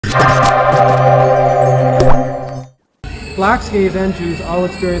Blacks, gays, and Jews all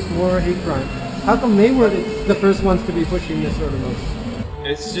experienced war or hate crime. How come they were the first ones to be pushing this sort of notion?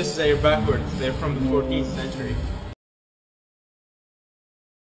 It's just they're backwards. They're from the 14th century.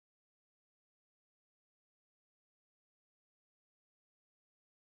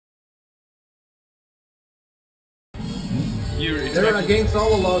 They're against all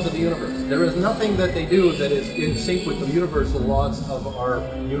the laws of the universe. There is nothing that they do that is in sync with the universal laws of our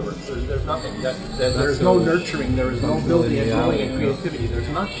universe. There's nothing. There's no nurturing. There is no building and growing and creativity. There's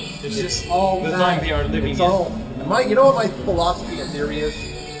nothing. It's just all the time they are living. It's all. You know what my philosophy and theory is?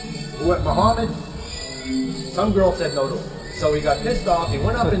 Muhammad, some girl said no to him. So he got pissed off. He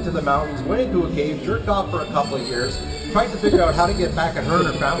went up into the mountains, went into a cave, jerked off for a couple of years, tried to figure out how to get back at her and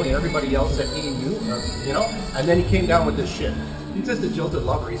her family and everybody else that he knew, you know, and then he came down with this shit. He's just a jilted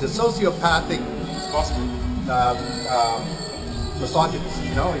lover. He's a sociopathic, misogynist,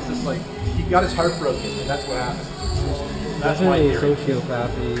 you know? He's just like, he got his heart broken, and that's what happened. That's my theory.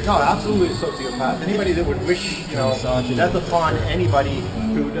 Sociopathy. No, absolutely a sociopath. Anybody that would wish, you know, death upon anybody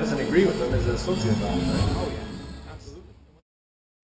who doesn't agree with them is a sociopath. Right? Oh, yeah.